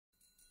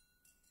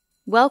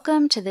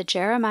Welcome to the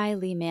Jeremiah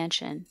Lee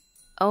Mansion,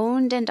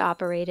 owned and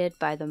operated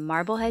by the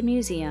Marblehead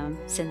Museum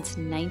since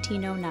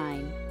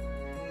 1909.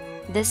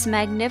 This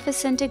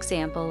magnificent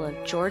example of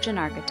Georgian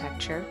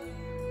architecture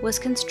was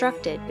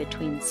constructed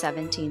between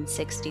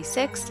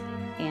 1766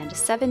 and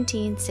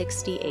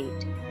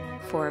 1768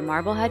 for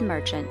Marblehead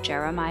merchant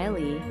Jeremiah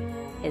Lee,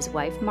 his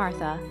wife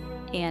Martha,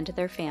 and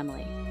their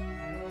family.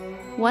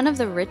 One of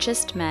the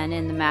richest men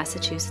in the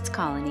Massachusetts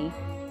colony,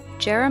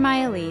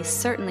 Jeremiah Lee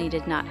certainly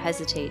did not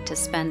hesitate to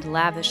spend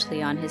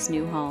lavishly on his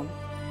new home.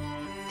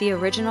 The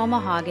original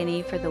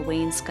mahogany for the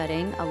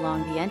wainscoting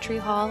along the entry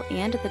hall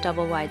and the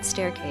double-wide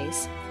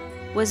staircase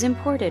was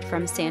imported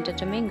from Santo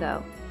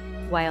Domingo,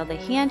 while the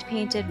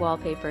hand-painted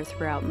wallpaper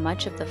throughout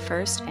much of the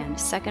first and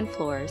second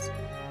floors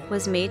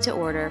was made to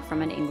order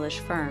from an English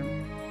firm.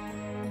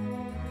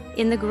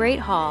 In the Great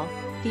Hall,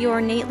 the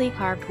ornately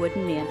carved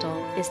wooden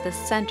mantel is the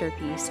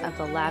centerpiece of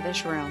the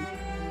lavish room.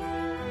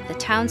 The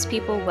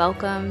townspeople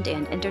welcomed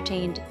and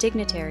entertained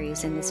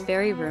dignitaries in this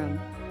very room,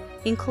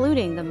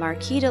 including the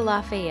Marquis de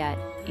Lafayette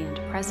and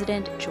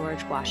President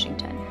George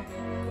Washington.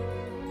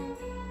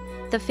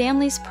 The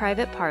family's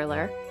private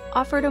parlor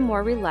offered a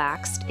more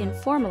relaxed,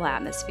 informal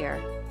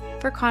atmosphere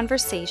for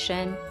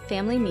conversation,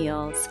 family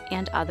meals,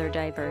 and other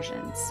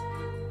diversions.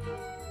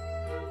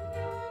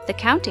 The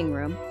counting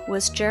room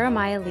was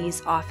Jeremiah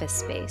Lee's office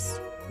space,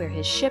 where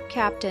his ship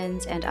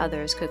captains and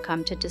others could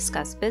come to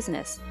discuss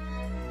business.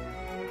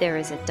 There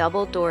is a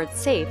double-doored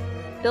safe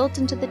built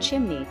into the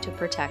chimney to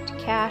protect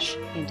cash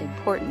and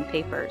important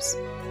papers.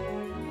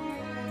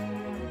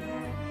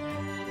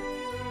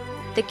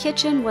 The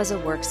kitchen was a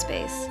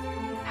workspace.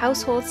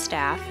 Household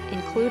staff,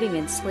 including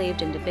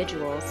enslaved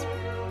individuals,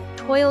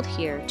 toiled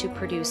here to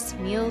produce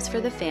meals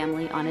for the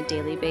family on a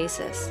daily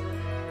basis,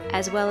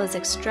 as well as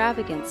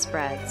extravagant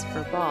spreads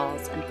for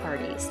balls and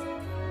parties.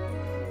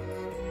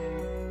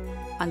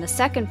 On the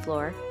second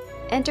floor,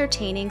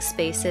 entertaining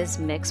spaces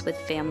mix with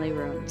family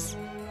rooms.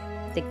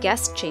 The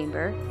guest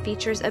chamber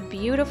features a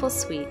beautiful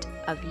suite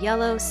of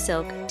yellow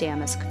silk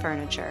damask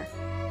furniture.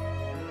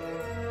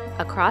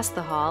 Across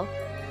the hall,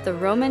 the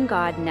Roman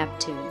god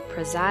Neptune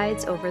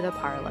presides over the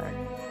parlor.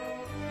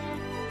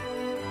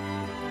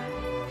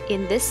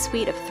 In this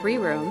suite of 3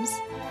 rooms,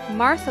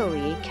 Martha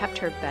Lee kept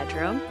her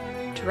bedroom,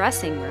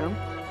 dressing room,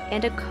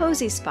 and a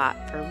cozy spot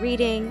for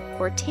reading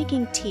or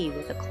taking tea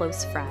with a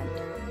close friend.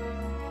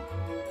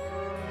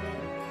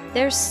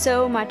 There's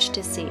so much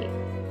to see.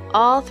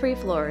 All 3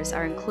 floors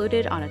are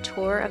included on a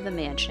tour of the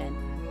mansion,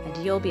 and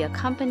you'll be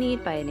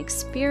accompanied by an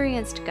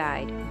experienced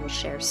guide who will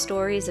share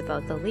stories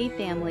about the Lee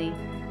family,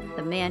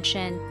 the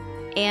mansion,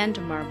 and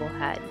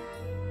Marblehead.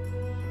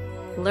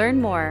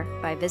 Learn more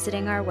by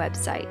visiting our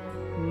website,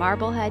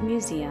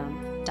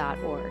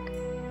 marbleheadmuseum.org.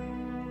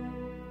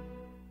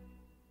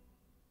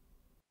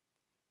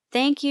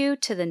 Thank you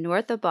to the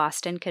North of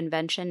Boston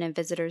Convention and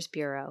Visitors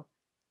Bureau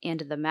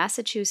and the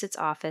Massachusetts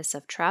Office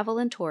of Travel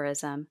and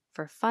Tourism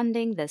for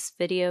funding this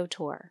video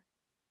tour.